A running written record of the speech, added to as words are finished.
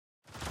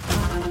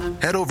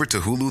Head over to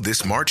Hulu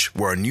this March,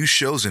 where our new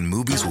shows and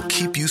movies will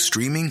keep you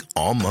streaming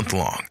all month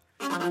long.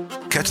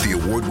 Catch the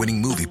award-winning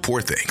movie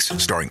Poor Things,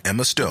 starring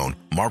Emma Stone,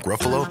 Mark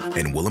Ruffalo,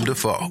 and Willem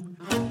Dafoe.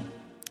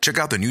 Check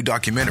out the new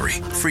documentary,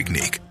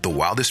 Freaknik, The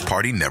Wildest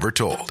Party Never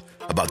Told,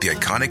 about the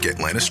iconic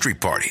Atlanta Street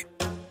Party.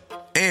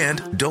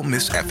 And don't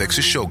miss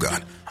FX's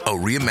Shogun, a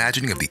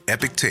reimagining of the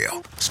epic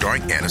tale,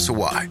 starring Anna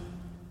Sawai.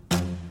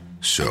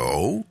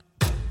 So,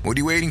 what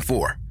are you waiting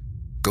for?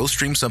 Go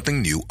stream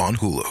something new on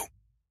Hulu.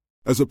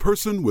 As a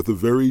person with a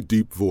very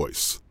deep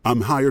voice,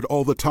 I'm hired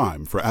all the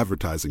time for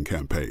advertising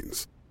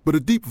campaigns. But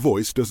a deep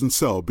voice doesn't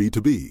sell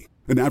B2B,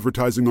 and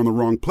advertising on the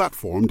wrong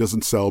platform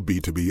doesn't sell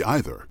B2B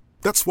either.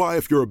 That's why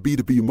if you're a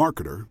B2B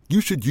marketer, you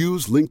should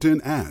use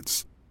LinkedIn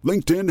ads.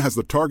 LinkedIn has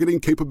the targeting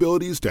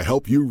capabilities to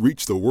help you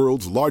reach the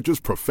world's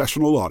largest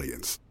professional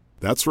audience.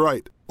 That's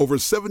right, over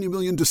 70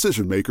 million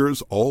decision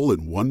makers all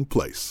in one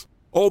place.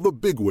 All the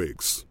big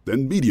wigs,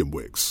 then medium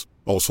wigs,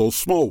 also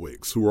small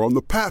wigs who are on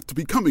the path to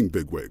becoming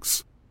big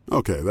wigs.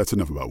 Okay, that's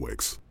enough about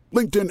wigs.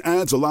 LinkedIn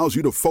ads allows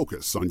you to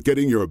focus on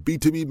getting your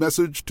B2B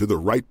message to the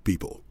right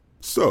people.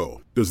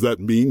 So, does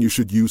that mean you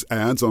should use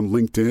ads on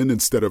LinkedIn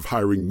instead of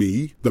hiring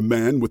me, the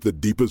man with the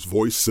deepest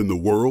voice in the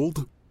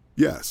world?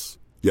 Yes.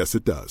 Yes,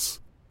 it does.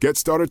 Get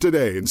started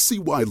today and see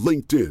why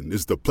LinkedIn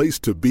is the place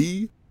to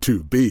be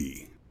to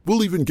be.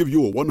 We'll even give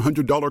you a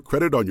 $100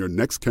 credit on your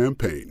next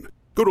campaign.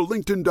 Go to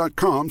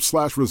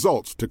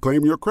linkedin.com/results to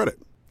claim your credit.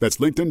 That's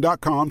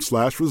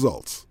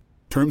linkedin.com/results.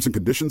 Terms and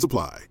conditions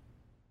apply.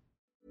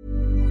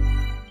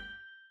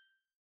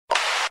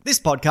 This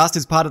podcast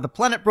is part of the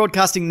Planet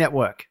Broadcasting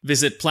Network.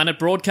 Visit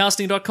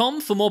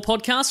planetbroadcasting.com for more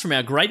podcasts from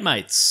our great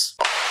mates.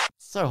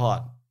 So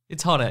hot.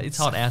 It's hot out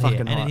here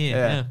and in here.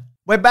 Yeah.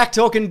 We're back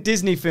talking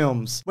Disney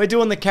films. We're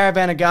doing the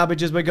Caravan of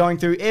Garbages. We're going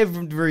through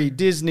every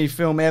Disney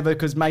film ever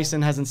because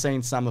Mason hasn't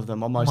seen some of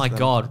them, or most of them. My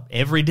God,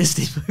 every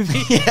Disney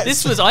movie?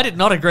 Yes. I did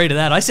not agree to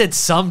that. I said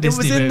some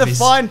Disney movies. It was in the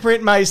fine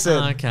print, Mason.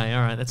 Oh, okay,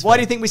 all right, that's Why fair.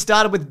 do you think we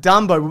started with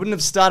Dumbo? We wouldn't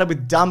have started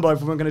with Dumbo if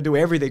we weren't going to do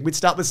everything. We'd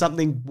start with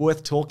something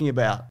worth talking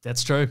about.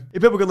 That's true.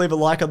 If people could leave a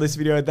like on this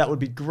video, that would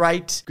be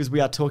great because we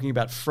are talking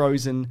about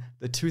Frozen,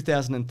 the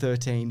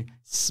 2013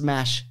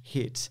 smash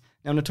hit.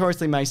 Now,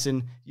 notoriously,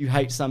 Mason, you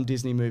hate some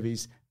Disney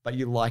movies, but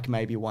you like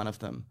maybe one of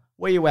them.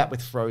 Where are you at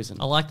with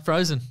Frozen? I liked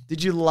Frozen.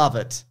 Did you love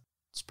it?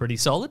 It's pretty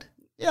solid.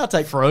 Yeah, I'll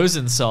take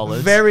Frozen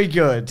solid. Very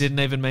good. Didn't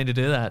even mean to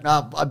do that.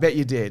 I bet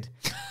you did.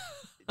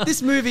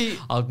 This movie...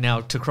 I'll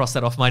now to cross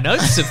that off my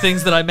notes of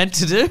things that I meant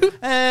to do.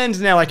 And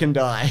now I can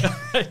die.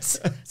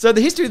 So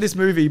the history of this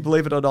movie,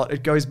 believe it or not,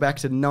 it goes back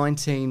to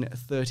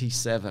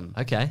 1937.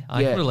 Okay,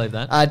 I can believe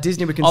that.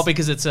 Disney were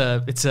because it's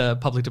a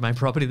public domain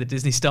property that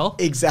Disney stole?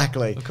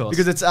 Exactly. Of course.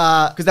 Because it's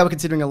because they were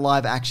considering a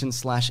live action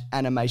 /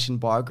 animation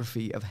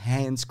biography of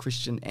Hans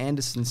Christian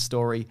Andersen's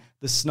story,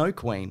 The Snow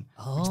Queen,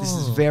 which this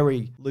is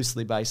very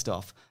loosely based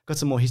off. Got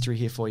some more history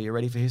here for you.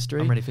 Ready for history?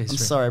 I'm ready for history.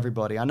 I'm sorry,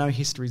 everybody. I know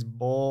history's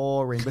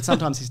boring, but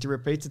sometimes history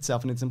repeats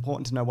itself, and it's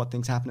important to know what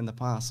things happened in the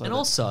past. So and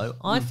also,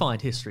 I find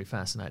history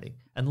fascinating,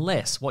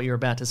 unless what you're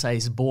about to say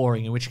is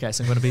boring, in which case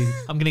I'm going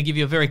to give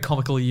you a very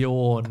comical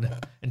yawn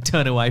and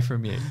turn away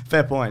from you.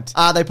 Fair point.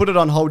 They put it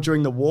on hold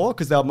during the war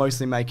because they were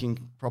mostly making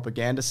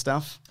propaganda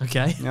stuff.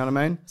 Okay. You know what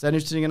I mean? Is that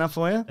interesting enough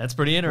for you? That's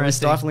pretty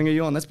interesting. Stifling a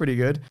yawn. That's pretty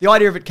good. The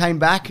idea of it came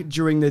back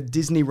during the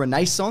Disney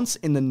Renaissance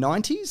in the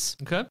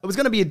 90s. Okay. It was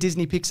going to be a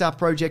Disney Pixar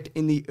project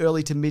in the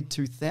early to mid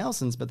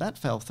 2000s, but that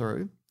fell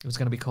through. It was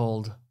going to be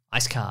called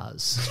Ice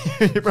Cars.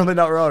 You're probably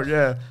not wrong,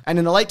 yeah. And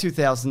in the late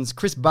 2000s,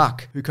 Chris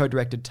Buck, who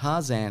co-directed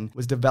Tarzan,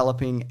 was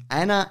developing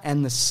Anna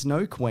and the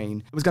Snow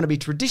Queen. It was going to be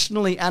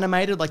traditionally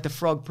animated like the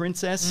Frog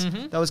Princess.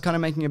 That was kind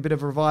of making a bit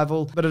of a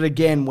revival, but it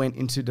again went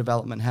into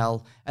development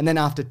hell. And then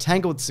after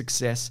Tangled's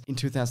success in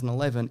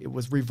 2011, it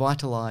was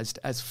revitalized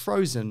as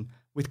Frozen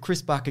with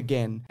Chris Buck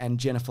again and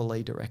Jennifer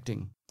Lee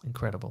directing.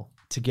 Incredible.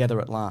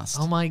 Together at last.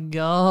 Oh my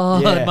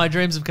God. Yeah. My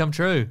dreams have come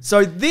true.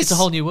 So this... It's a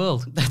whole new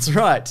world. That's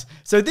right.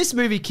 So this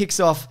movie kicks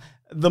off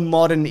the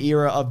modern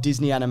era of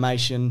Disney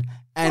animation.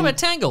 And What about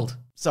Tangled?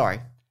 Sorry.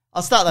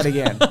 I'll start that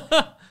again.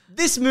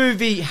 This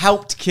movie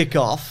helped kick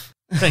off...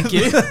 Thank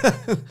you.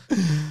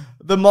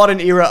 the modern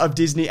era of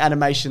Disney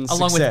animation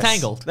Along success. with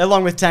Tangled.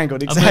 Along with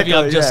Tangled, A exactly.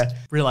 movie I've just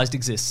realised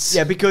exists.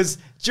 Yeah, because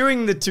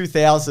during the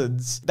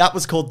 2000s, that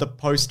was called the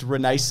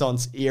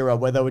post-Renaissance era,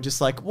 where they were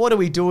just like, what are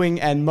we doing?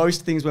 And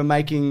most things we're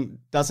making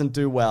doesn't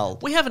do well.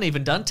 We haven't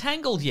even done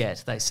Tangled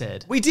yet, they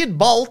said. We did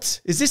Bolt.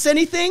 Is this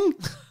anything?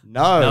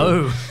 No.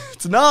 No.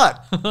 It's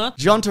not.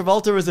 John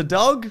Travolta as a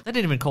dog? They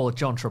didn't even call it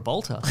John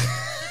Travolta.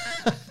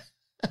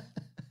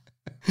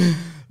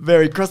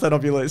 Very, cross that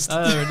off your list.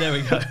 Oh, there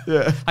we go.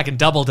 Yeah. I can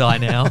double die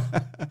now.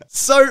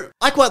 So,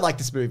 I quite like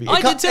this movie. I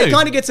did too. It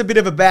kind of gets a bit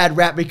of a bad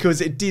rap because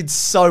it did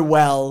so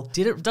well.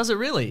 Did it? Does it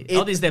really?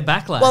 Is there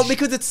backlash? Well,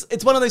 because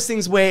it's one of those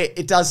things where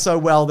it does so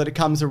well that it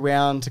comes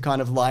around to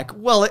kind of like,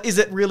 well, is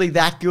it really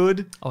that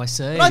good? Oh, I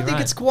see. But I think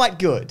it's quite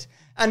good.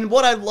 And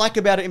what I like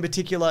about it in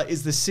particular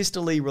is the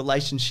sisterly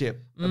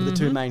relationship of the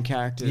two main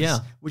characters,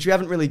 which we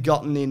haven't really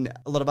gotten in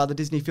a lot of other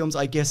Disney films.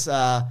 I guess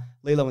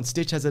Lilo and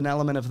Stitch has an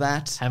element of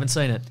that. Haven't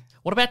seen it.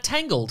 What about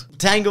Tangled?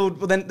 Tangled,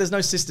 well then there's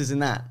no sisters in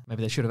that.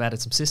 Maybe they should have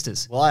added some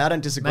sisters. Well, I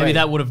don't disagree. Maybe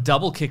that would have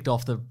double kicked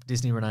off the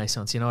Disney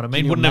Renaissance. You know what I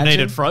mean? you Wouldn't have imagine?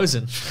 needed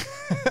Frozen.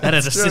 That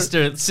had a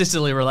true.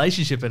 sisterly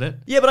relationship in it.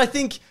 Yeah, but I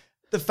think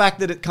the fact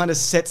that it kind of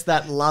sets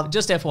that love...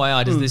 Just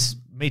FYI, does this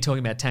me talking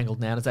about Tangled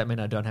now? Does that mean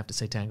I don't have to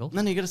see Tangled?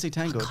 No, you got to see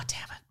Tangled. God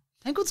damn it!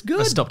 Tangled's I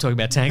good. stop talking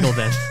about Tangled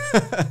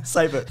then.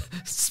 Save it.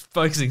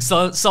 Focusing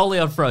solely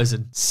on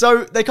Frozen.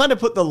 So they kind of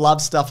put the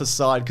love stuff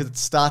aside because it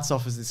starts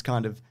off as this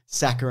kind of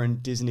saccharine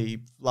Disney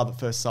love at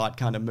first sight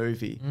kind of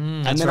movie.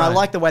 And then I right.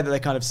 like the way that they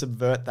kind of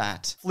subvert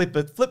that. Flip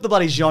the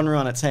bloody genre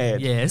on its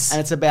head. Yes. And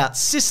it's about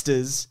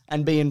sisters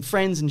and being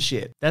friends and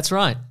shit. That's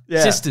right.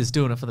 Yeah. Sisters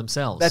doing it for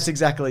themselves. That's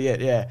exactly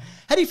it, yeah.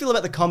 How do you feel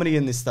about the comedy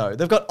in this, though?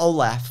 They've got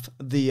Olaf,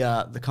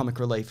 the comic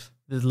relief.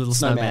 The little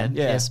Snowman, snowman.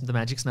 yeah. Yes, the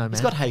magic snowman.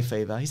 He's got hay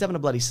fever. He's having a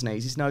bloody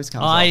sneeze. His nose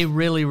comes I off.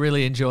 really,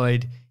 really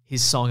enjoyed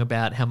his song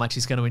about how much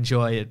he's going to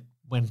enjoy it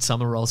when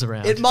summer rolls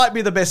around. It might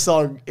be the best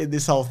song in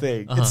this whole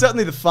thing. It's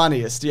certainly the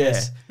funniest, yeah.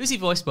 Yes. Who's he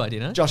voiced by, do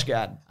you know? Josh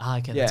Gad. Ah,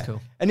 okay, Yeah. that's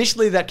cool.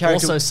 Initially, that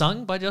character... Also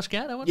sung by Josh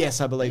Gad, I wonder?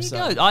 Yes, I believe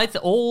There you so. go.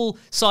 All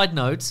side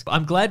notes,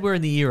 I'm glad we're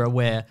in the era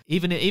where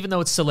even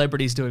though it's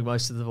celebrities doing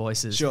most of the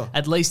voices, Sure.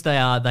 at least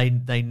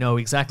they know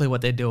exactly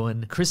what they're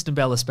doing. Kristen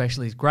Bell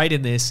especially is great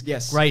in this.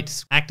 Yes.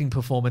 Great acting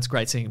performance,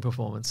 great singing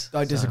performance.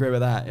 I disagree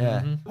with that,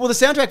 yeah. Mm-hmm. Well, the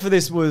soundtrack for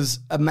this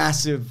was a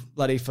massive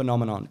bloody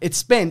phenomenon. It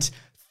spent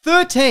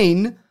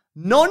 13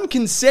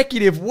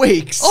 non-consecutive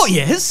weeks. Oh,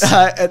 yes.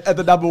 At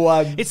the number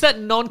one. It's that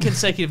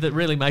non-consecutive that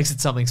really makes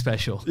it something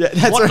special. Yeah,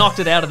 that's what right. knocked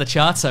it out of the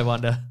charts, I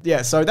wonder?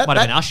 Yeah, so that Might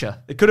have been Usher.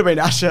 It could have been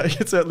Usher.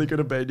 It certainly could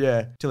have been,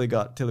 yeah. Till he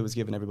was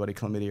giving everybody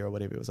chlamydia or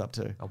whatever he was up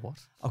to. Oh, what?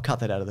 I'll cut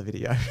that out of the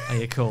video. Oh,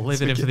 yeah, cool.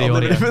 Leave it in for the I'll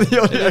audio. leave it in for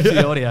the audio, Leave it for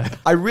the yeah. audio.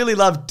 I really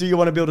love Do You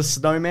Want to Build a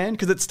Snowman?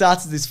 Because it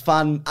starts as this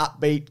fun,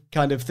 upbeat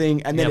kind of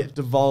thing, and then Yep. it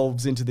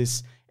devolves into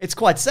this. It's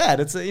quite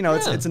sad. It's a, Yeah.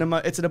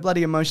 it's a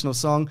bloody emotional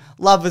song.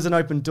 Love is an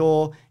Open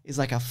Door is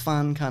like a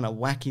fun kind of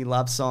wacky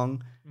love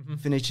song.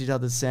 Finish each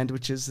other's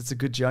sandwiches. It's a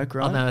good joke,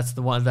 right? Oh no, that's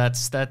the one.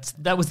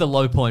 That was the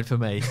low point for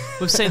me.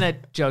 We've seen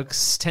that joke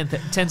tens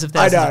of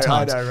I thousands know, of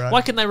times. I know, right?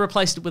 Why couldn't they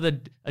replace it with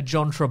a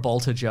John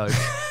Travolta joke?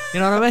 You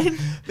know what I mean?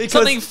 Because-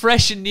 Something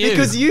fresh and new.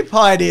 Because you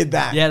pioneered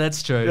that. yeah,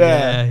 that's true.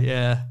 Yeah.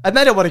 Yeah. And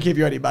they don't want to give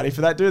you any money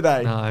for that, do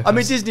they? No, I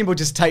mean, Disney will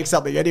just take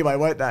something anyway,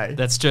 won't they?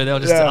 That's true. They'll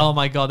just, Yeah. oh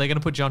my god, they're going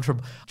to put John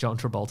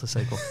Travolta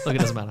sequel. Look, it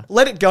doesn't matter.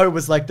 Let It Go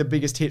was like the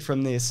biggest hit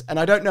from this. And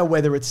I don't know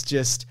whether it's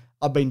just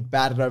I've been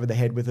battered over the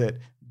head with it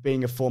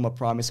being a former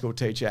primary school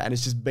teacher and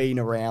it's just been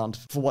around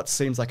for what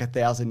seems like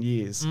 1,000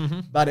 years.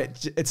 But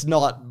it's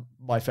not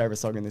my favorite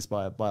song in this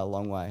by a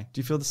long way. Do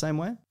you feel the same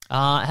way?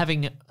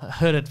 Having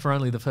heard it for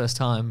only the first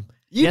time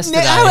You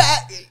yesterday.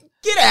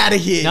 get out of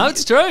here. No,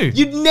 it's true.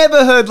 You'd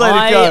never heard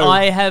Let It Go.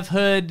 I have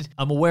heard,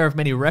 I'm aware of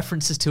many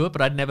references to it,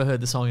 but I'd never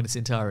heard the song in its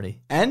entirety.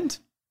 And?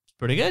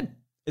 Pretty good.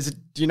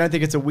 Do you not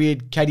think it's a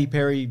weird Katy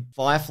Perry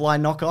Firefly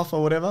knockoff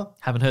or whatever?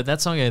 Haven't heard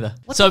that song either.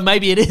 So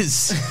maybe it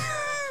is.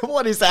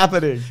 What is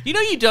happening? You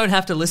know you don't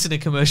have to listen to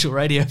commercial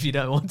radio if you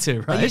don't want to,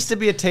 right? I used to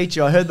be a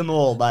teacher. I heard them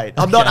all, mate.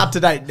 I'm not Okay. up to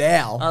date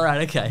now. All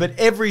right, okay. But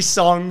every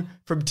song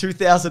from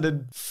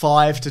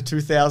 2005 to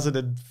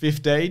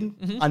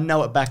 2015, I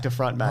know it back to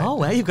front, mate. oh,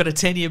 wow, you've got a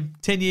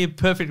 10-year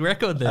perfect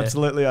record there.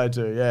 Absolutely, I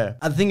do, yeah.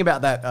 And the thing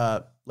about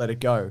that, Let It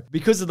Go,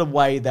 because of the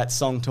way that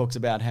song talks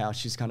about how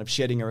she's kind of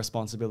shedding her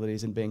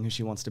responsibilities and being who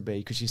she wants to be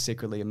because she's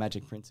secretly a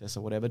magic princess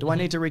or whatever. Do I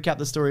need to recap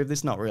the story of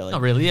this? Not really.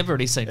 Not really.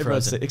 Everybody's seen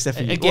Everyone's Frozen. seen- except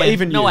for you. Again, Well,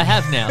 even no, you. I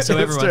have now, so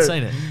That's everyone's true.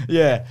 seen it.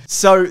 Yeah.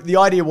 So the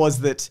idea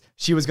was that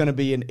she was going to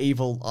be an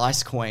evil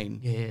ice queen.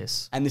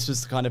 Yes. And this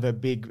was kind of a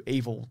big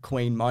evil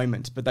queen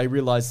moment. But they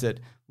realized that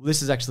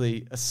this is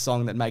actually a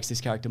song that makes this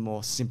character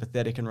more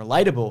sympathetic and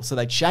relatable. So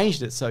they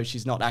changed it so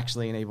she's not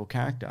actually an evil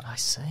character. I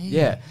see.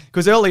 Yeah.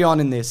 Because early on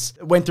in this,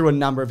 it went through a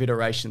number of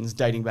iterations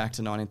dating back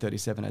to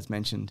 1937, as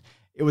mentioned.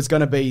 It was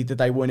going to be that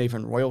they weren't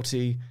even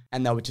royalty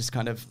and they were just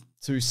kind of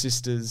two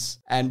sisters.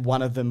 And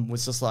one of them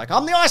was just like,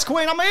 I'm the ice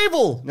queen, I'm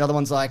evil. And the other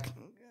one's like,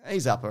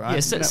 he's up, all right? Yeah,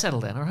 We don't- settle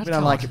down, all right? We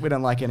don't God. like it. We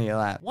don't like any of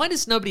that. Why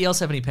does nobody else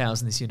have any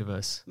powers in this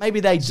universe? Maybe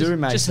they do,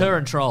 mate. Just her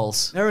and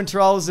trolls, Her and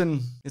trolls,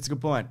 and it's a good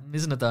point.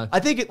 isn't it though? I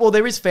think,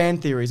 there is fan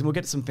theories, and we'll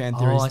get to some fan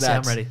theories. I see,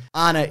 I'm ready.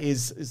 Anna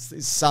is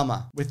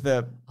Summer with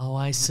the Oh,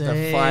 I see.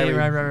 fiery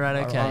Right.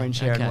 Okay. orange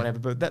hair Okay. and whatever.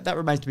 But that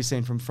remains to be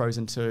seen from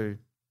Frozen 2.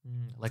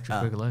 Electric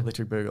Boogaloo.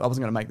 Electric Boogaloo. I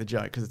wasn't going to make the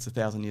joke because it's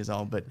 1,000 years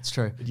old, but It's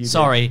true. but you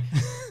Sorry.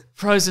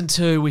 Frozen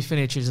 2, we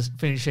finish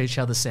each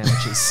other's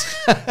sandwiches.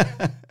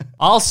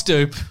 I'll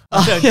stoop.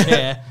 I don't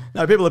care.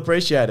 No, people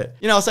appreciate it.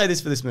 I'll say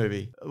this for this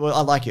movie. Well,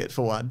 I like it,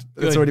 for one.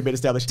 It's Good. already been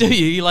established. Do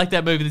you? You like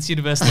that movie that's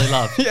universally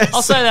loved? Yes.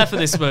 I'll say that for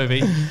this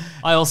movie.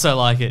 I also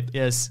like it,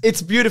 yes.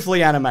 It's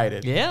beautifully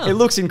animated. Yeah. It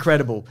looks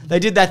incredible. They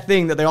did that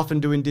thing that they often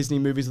do in Disney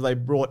movies where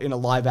they brought in a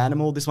live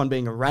animal, this one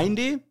being a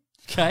reindeer.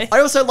 Okay. I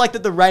also like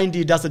that the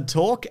reindeer doesn't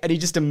talk and he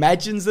just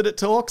imagines that it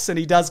talks and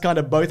he does kind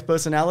of both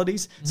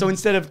personalities. So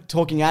instead of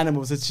talking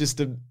animals, it's just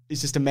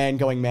a man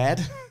going mad.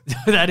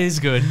 That is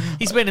good.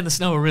 He's been in the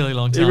snow a really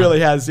long time. He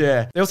really has,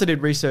 yeah. They also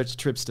did research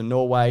trips to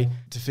Norway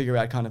to figure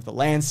out kind of the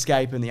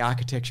landscape and the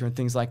architecture and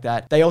things like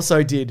that. They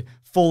also did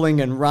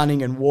falling and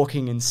running and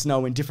walking in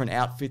snow in different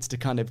outfits to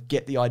kind of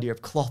get the idea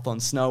of cloth on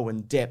snow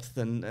and depth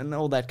and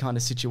all that kind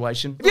of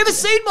situation. Have you ever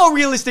seen more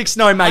realistic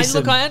snow,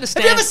 Mason? I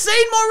understand. Have you ever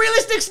seen more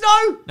realistic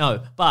snow?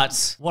 No,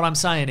 but what I'm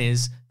saying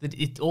is that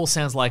it all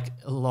sounds like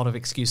a lot of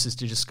excuses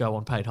to just go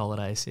on paid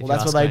holidays. Well,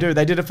 that's what they do.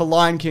 They did it for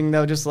Lion King. They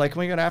were just like, can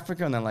we go to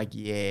Africa? And they're like,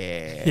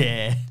 yeah.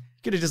 Yeah.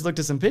 Could have just looked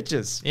at some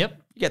pictures. Yep.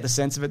 You get the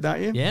sense of it,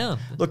 don't you? Yeah.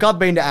 Look, I've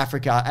been to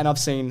Africa and I've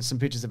seen some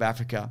pictures of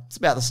Africa. It's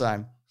about the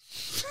same.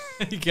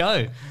 There you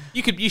go.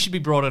 You should be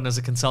brought in as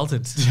a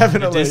consultant.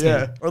 Definitely, at Disney.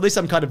 yeah. Or at least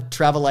some kind of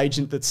travel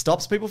agent that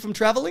stops people from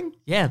traveling.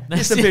 Yeah.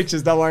 Here's some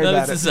pictures, don't worry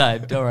about It's the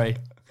same, don't worry.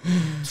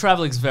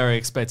 Traveling's very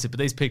expensive, but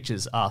these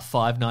pictures are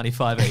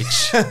 $5.95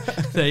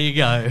 each. There you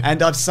go.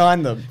 And I've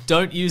signed them.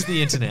 Don't use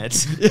the internet.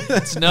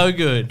 It's no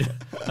good.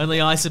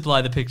 Only I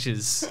supply the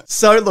pictures.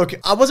 So, look,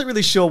 I wasn't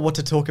really sure what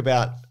to talk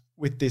about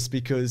with this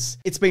because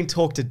it's been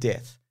talked to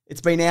death.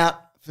 It's been out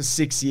for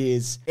 6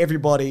 years.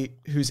 Everybody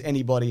who's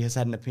anybody has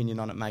had an opinion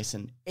on it,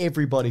 Mason.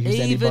 Everybody who's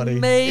Even anybody.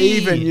 me.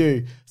 Even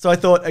you. So I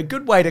thought a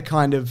good way to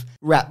kind of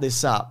wrap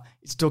this up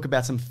is to talk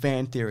about some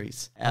fan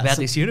theories. About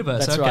this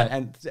universe, That's okay.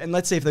 right. And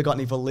let's see if they've got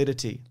any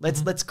validity.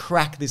 Let's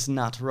crack this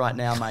nut right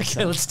now,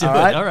 Mason. Okay, let's do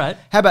it. All right.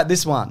 How about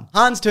this one?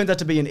 Hans turns out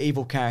to be an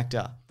evil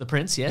character. The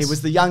prince, yes. He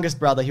was the youngest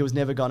brother. He was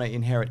never going to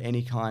inherit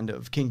any kind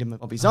of kingdom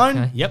of his own.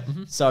 Okay, yep.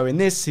 Mhm. So in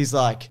this, he's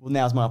like, well,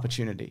 now's my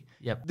opportunity.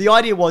 Yep. The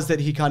idea was that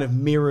he kind of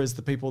mirrors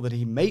the people that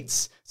he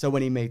meets. So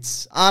when he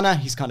meets Anna,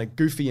 he's kind of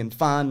goofy and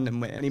fun.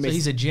 And when he So meets...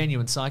 he's a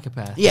genuine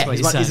psychopath. Yeah, That's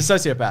he's what you're a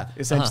saying. sociopath,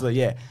 essentially,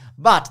 yeah.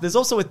 But there's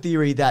also a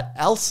theory that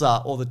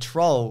Elsa or the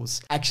trolls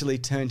actually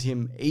turned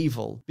him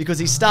evil because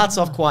he starts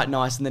off quite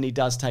nice and then he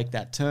does take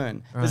that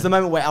turn. There's the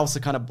moment where Elsa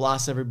kind of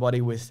blasts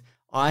everybody with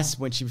ice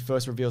when she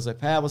first reveals her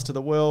powers to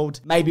the world.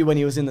 Maybe when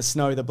he was in the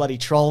snow, the bloody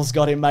trolls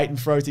got him, mate, and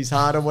froze his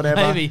heart or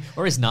whatever. Maybe.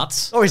 Or his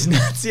nuts. Or his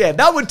nuts, yeah.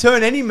 That would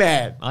turn any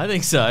man. I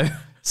think so.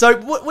 So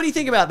what do you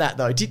think about that,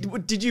 though?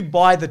 Did you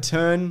buy the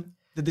turn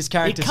that this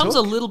character It comes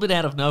took? a little bit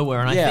out of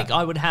nowhere, and Yeah. I think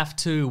I would have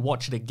to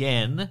watch it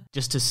again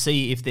just to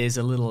see if there's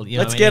a little,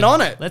 Let's get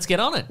on it. Let's get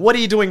on it. What are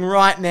you doing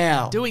right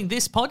now? Doing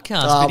this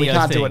podcast Oh, video we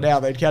can't thing. do it now,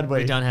 then, can we?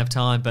 We don't have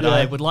time, but Yeah.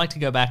 I would like to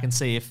go back and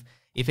see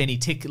if any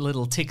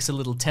little ticks or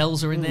little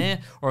tells are in there,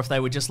 or if they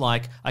were just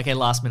like, okay,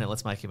 last minute,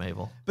 let's make him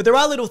evil. But there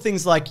are little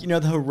things like, the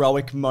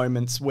heroic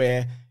moments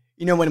where,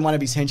 when one of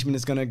his henchmen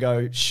is going to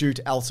go shoot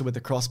Elsa with a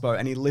crossbow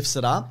and he lifts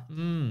it up.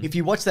 If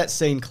you watch that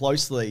scene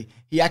closely,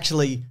 he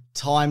actually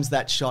times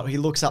that shot. He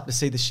looks up to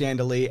see the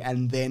chandelier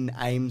and then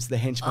aims the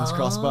henchman's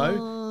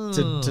crossbow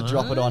to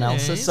drop it on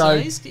Elsa. So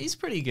he's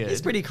pretty good.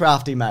 he's pretty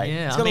crafty, mate.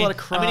 Yeah, He's got a lot of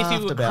craft if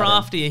he were about him.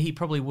 craftier, he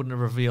probably wouldn't have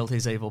revealed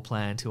his evil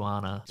plan to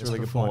Anna just really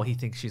good before point. he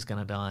thinks she's going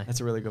to die.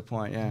 That's a really good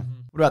point, yeah.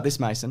 What about this,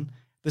 Mason?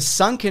 The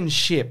sunken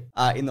ship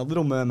in The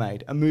Little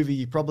Mermaid, a movie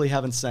you probably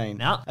haven't seen.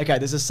 No. Okay,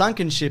 there's a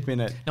sunken ship in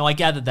it. No, I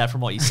gathered that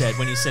from what you said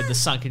when you said the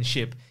sunken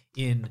ship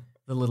in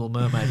The Little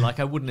Mermaid. Like,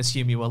 I wouldn't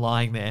assume you were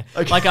lying there.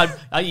 Okay. Like,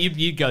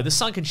 you'd go, the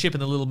sunken ship in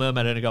The Little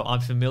Mermaid, and I'd go,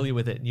 I'm familiar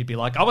with it. And you'd be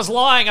like, I was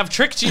lying, I've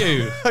tricked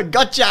you.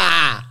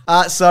 Gotcha!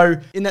 So,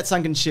 in that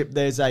sunken ship,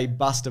 there's a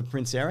bust of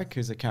Prince Eric,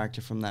 who's a character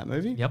from that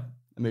movie. Yep.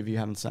 A movie you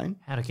haven't seen.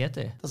 How'd it get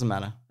there? Doesn't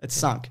matter. It's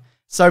sunk.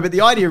 So, but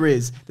the idea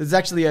is there's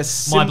actually a...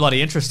 My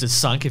bloody interest is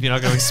sunk if you're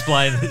not going to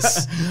explain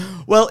this.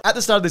 Well, at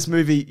the start of this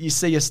movie, you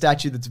see a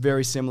statue that's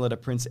very similar to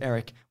Prince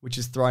Eric, which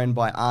is thrown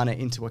by Anna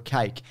into a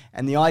cake.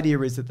 And the idea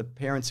is that the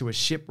parents who were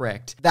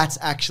shipwrecked, that's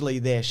actually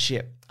their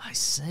ship. I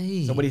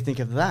see. So what do you think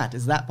of that?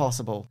 Is that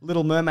possible?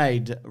 Little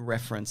Mermaid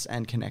reference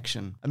and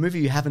connection. A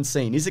movie you haven't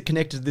seen. Is it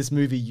connected to this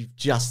movie you've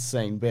just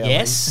seen, barely?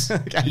 Yes.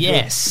 Okay,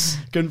 Yes.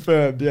 good.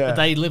 Confirmed, yeah. But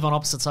they live on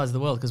opposite sides of the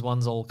world because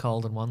one's all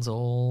cold and one's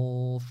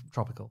all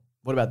tropical.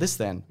 What about this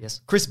then? Yes.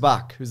 Chris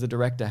Buck, who's the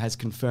director, has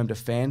confirmed a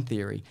fan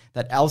theory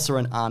that Elsa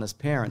and Anna's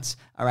parents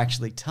are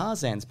actually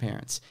Tarzan's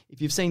parents.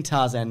 If you've seen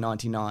Tarzan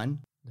 99,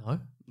 No.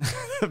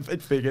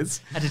 it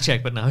figures. Had to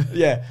check, but no.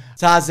 Yeah.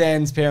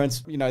 Tarzan's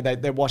parents,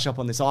 they wash up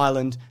on this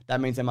island.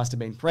 That means they must have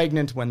been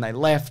pregnant when they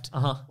left.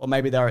 Uh-huh. Or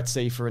maybe they were at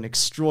sea for an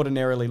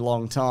extraordinarily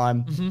long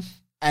time. Mm-hmm.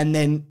 And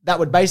then that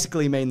would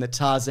basically mean that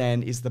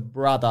Tarzan is the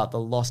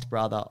lost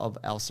brother of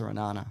Elsa and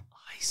Anna.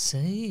 I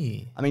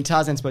see. I mean,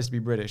 Tarzan's supposed to be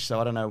British, so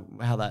I don't know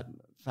how that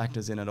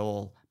factors in at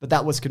all. But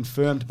that was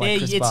confirmed by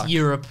Chris Buck. It's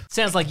Europe.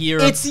 Sounds like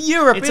Europe. It's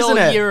Europe, it's isn't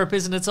all it? Europe,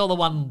 isn't it? It's all the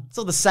one. It's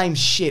all the same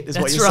shit, is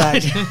what That's you're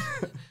right. saying.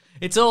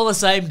 It's all the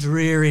same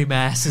dreary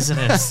mass, isn't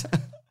it?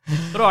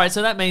 But all right,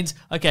 so that means,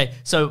 okay,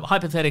 so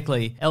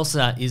hypothetically,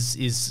 Elsa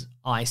is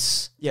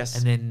ice. Yes.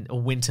 And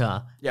then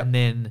winter. Yep. And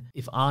then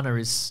if Anna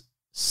is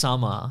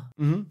summer,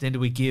 then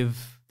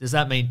does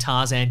that mean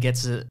Tarzan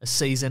gets a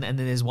season and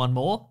then there's one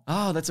more?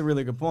 Oh, that's a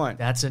really good point.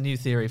 That's a new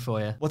theory for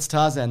you. What's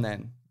Tarzan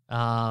then?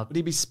 Would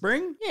he be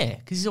spring? Yeah,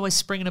 because he's always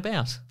springing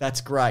about.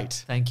 That's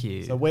great. Thank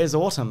you. So where's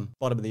autumn?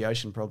 Bottom of the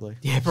ocean, probably.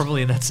 Yeah,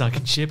 probably in that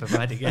sunken ship, if I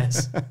had to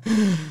guess.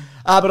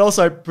 But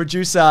also,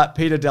 producer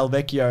Peter Del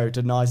Vecchio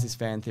denies this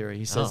fan theory.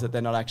 He says that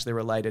they're not actually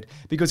related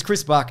because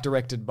Chris Buck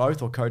directed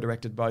both or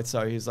co-directed both.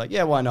 So he's like,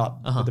 yeah, why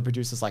not? But the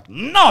producer's like,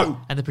 no!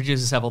 And the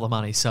producers have all the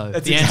money, so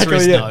That's the answer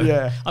is exactly no. it,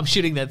 yeah. I'm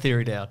shooting that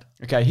theory down.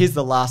 Okay, here's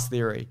the last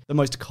theory. The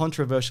most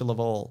controversial of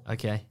all.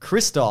 Okay.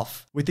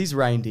 Christoph, with his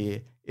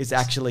reindeer, is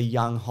actually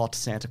young, hot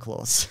Santa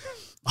Claus.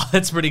 Oh,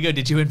 that's pretty good.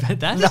 Did you invent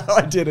that? No,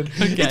 I didn't.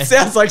 Okay. It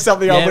sounds like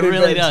something I would it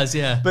invent. really does,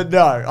 yeah. But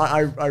no,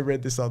 I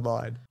read this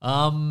online.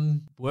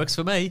 Works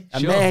for me.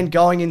 A sure. man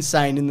going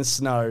insane in the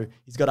snow.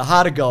 He's got a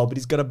heart of gold, but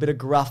he's got a bit of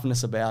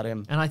gruffness about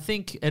him. And I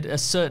think at a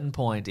certain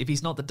point, if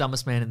he's not the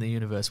dumbest man in the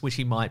universe, which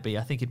he might be,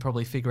 I think he'd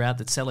probably figure out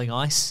that selling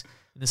ice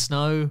in the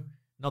snow,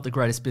 not the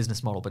greatest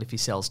business model, but if he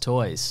sells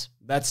toys,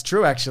 That's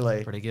true,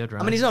 actually. pretty good, right?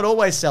 I mean, he's not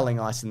always selling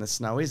ice in the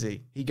snow, is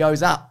he? He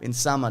goes up in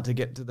summer to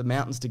get to the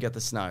mountains to get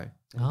the snow.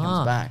 And he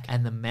comes back.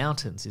 And the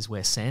mountains is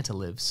where Santa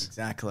lives.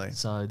 Exactly.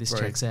 So this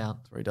Where he- checks out.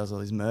 That's where he does all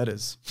his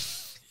murders.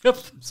 Yep.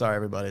 Sorry,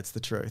 everybody, it's the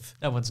truth.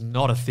 That one's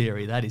not a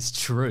theory. That is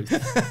truth.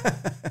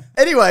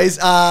 Anyways,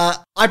 I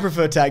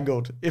prefer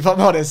Tangled, if I'm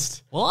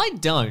honest. Well, I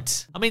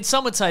don't. I mean,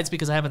 some would say it's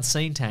because I haven't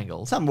seen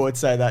Tangled. Some would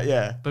say that,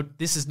 yeah. But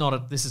this is not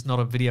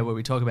a video where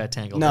we talk about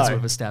Tangled, No. as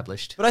we've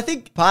established. But I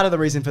think part of the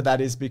reason for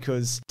that is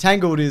because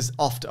Tangled is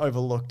oft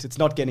overlooked. It's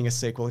not getting a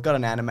sequel. It got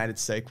an animated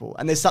sequel.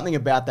 And there's something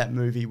about that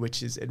movie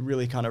which is, it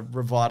really kind of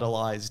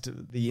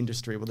revitalized the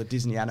industry with the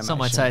Disney animation. Some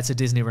might say it's a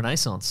Disney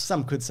renaissance.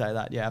 Some could say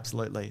that, yeah,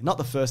 absolutely. Not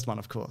the first one,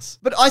 of course.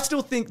 But I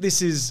still think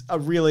this is a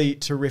really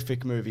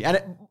terrific movie.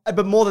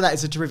 But more than that,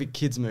 it's a terrific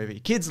kids movie.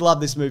 Kids love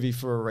this movie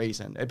for a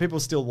reason. And people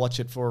still watch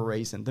it for a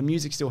reason. The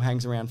music still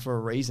hangs around for a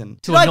reason.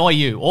 To annoy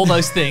you. All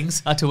those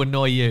things are to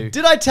annoy you.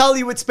 Did I tell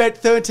you it spent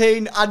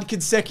 13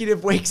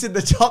 unconsecutive weeks in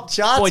the top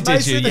charts, Boy,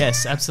 did you. Mason?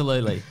 Yes,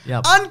 absolutely.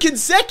 Yep.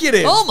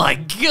 Unconsecutive! Oh my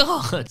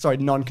God. Sorry,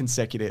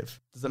 non-consecutive.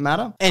 Does it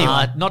matter?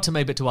 Anyway. Not to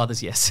me, but to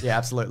others, yes. Yeah,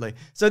 absolutely.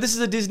 So this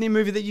is a Disney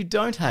movie that you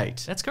don't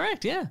hate. That's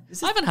correct, yeah.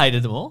 I haven't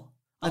hated them all.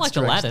 I like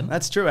Aladdin.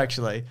 That's true,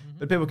 actually.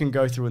 But people can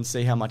go through and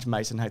see how much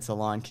Mason hates The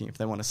Lion King if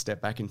they want to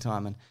step back in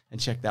time and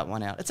check that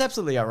one out. It's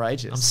absolutely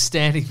outrageous. I'm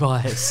standing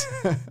by it.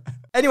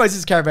 Anyways, this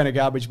is Caravan of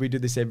Garbage. We do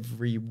this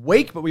every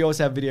week, but we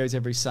also have videos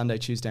every Sunday,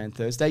 Tuesday, and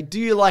Thursday. Do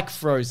you like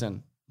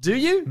Frozen? Do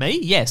you? Me?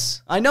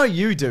 Yes. I know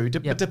you do.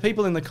 But do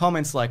people in the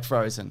comments like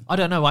Frozen? I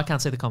don't know. I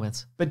can't see the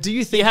comments. But do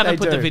you think You haven't they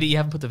put do? the video. You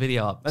haven't put the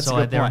video up. That's so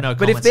a good there point. are no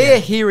But if comments they're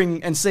yet.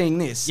 hearing and seeing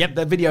this, Yep.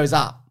 the video's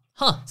up.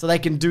 Huh. So they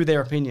can do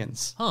their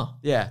opinions. Huh.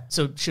 Yeah.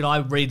 So should I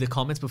read the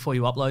comments before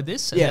you upload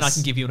this? And then I Yes.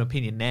 can give you an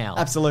opinion now.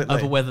 Absolutely.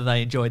 Over whether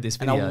they enjoyed this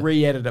And video. I'll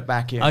re-edit it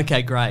back in.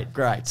 Okay, great.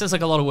 Great. Sounds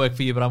like a lot of work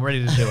for you, but I'm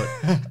ready to do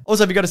it.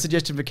 Also, if you've got a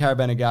suggestion for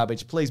Caravan of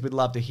Garbage, please, we'd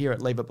love to hear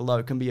it. Leave it below.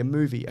 It can be a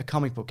movie, a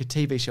comic book, a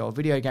TV show, a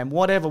video game,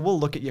 whatever. We'll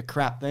look at your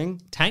crap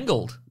thing.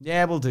 Tangled.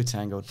 Yeah, we'll do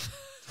Tangled.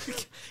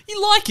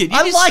 You like it.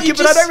 I like it,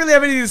 but I don't really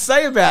have anything to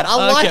say about it. I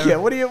Okay. like it.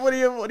 What do you All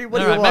want?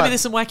 right, maybe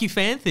there's some wacky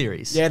fan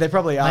theories. Yeah, they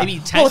probably are. Maybe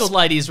Tangled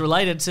Lady is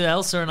related to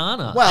Elsa and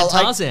Anna Well,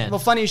 and Tarzan. well,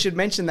 funny you should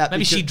mention that.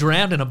 Maybe she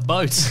drowned in a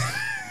boat.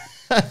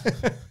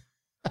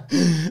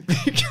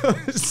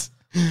 because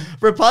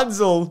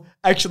Rapunzel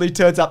actually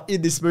turns up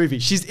in this movie.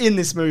 She's in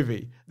this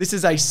movie. This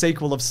is a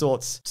sequel of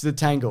sorts to the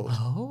Tangled.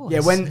 Oh, yeah.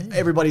 I When see.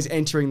 everybody's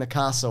entering the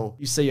castle,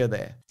 you see her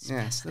there.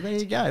 Yeah. So there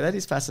you go. That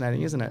is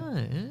fascinating, isn't it? Oh,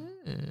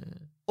 yeah.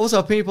 Also,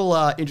 if people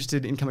are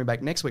interested in coming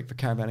back next week for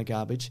Caravan of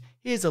Garbage,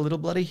 here's a little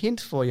bloody hint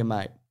for you,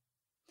 mate.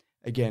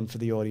 Again, for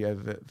the audio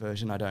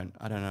version, I don't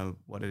know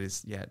what it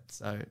is yet,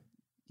 so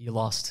You're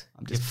lost.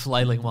 I'm You're just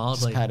flailing just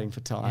wildly. padding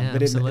for time. Yeah,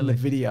 but in the absolutely.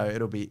 video,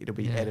 it'll be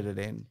Yeah. edited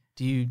in.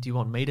 Do you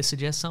want me to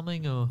suggest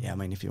something or Yeah, I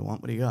mean, if you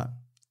want, what do you got,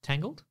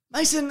 Tangled?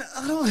 Mason?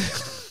 I don't.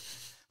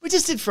 We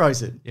just did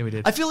Frozen. Yeah, we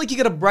did. I feel like you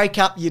got to break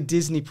up your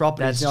Disney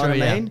properties. That's you know true,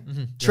 what I yeah. mean?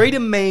 Mhm, Treat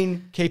them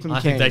mean, keep them I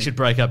king. think they should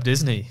break up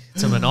Disney.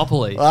 It's a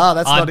monopoly. Wow,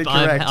 that's not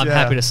incorrect, I'm yeah.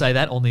 happy to say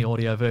that on the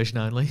audio version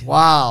only.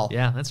 Wow.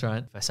 Yeah, that's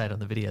right. If I say it on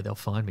the video, they'll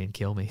find me and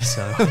kill me.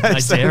 So They I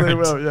certainly daren't.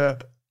 will, yeah.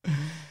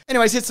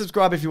 Anyways, hit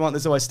subscribe if you want.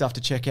 There's always stuff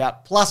to check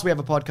out. Plus, we have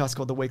a podcast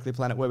called The Weekly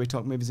Planet where we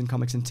talk movies and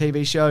comics and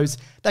TV shows.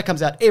 That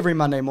comes out every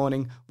Monday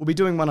morning. We'll be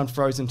doing one on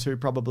Frozen 2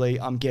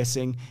 probably, I'm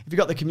guessing. If you've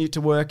got the commute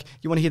to work,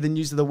 you want to hear the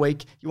news of the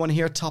week, you want to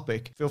hear a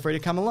topic, feel free to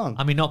come along.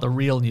 I mean, not the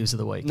real news of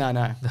the week. No.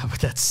 No, but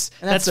that's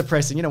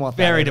depressing. You don't want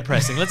that. very either.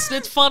 depressing.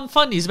 It's fun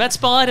news about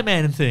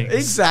Spider-Man and things.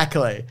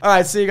 Exactly. All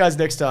right, see you guys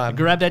next time.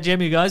 Grab that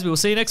gem, you guys. We will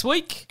see you next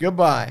week.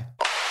 Goodbye.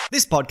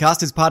 This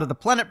podcast is part of the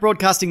Planet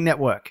Broadcasting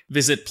Network.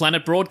 Visit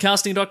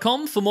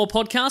planetbroadcasting.com for more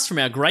podcasts from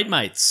our great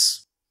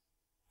mates.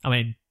 I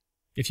mean,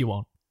 if you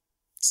want.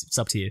 It's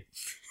up to you.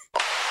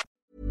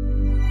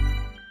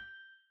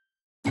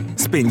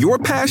 Spin your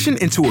passion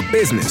into a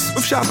business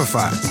with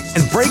Shopify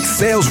and break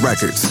sales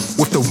records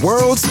with the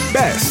world's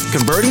best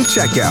converting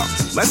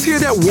checkout. Let's hear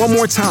that one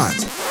more time.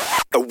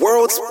 The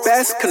world's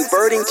best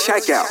converting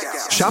checkout.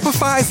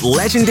 Shopify's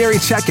legendary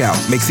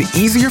checkout makes it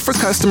easier for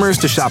customers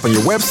to shop on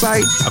your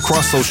website,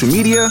 across social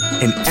media,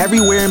 and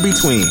everywhere in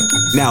between.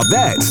 Now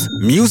that's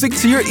music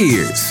to your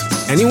ears.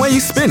 Any way you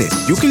spin it,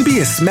 you can be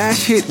a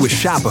smash hit with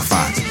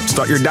Shopify.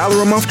 Start your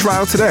 $1 a month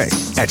trial today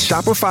at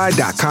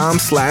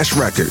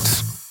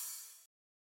shopify.com/records.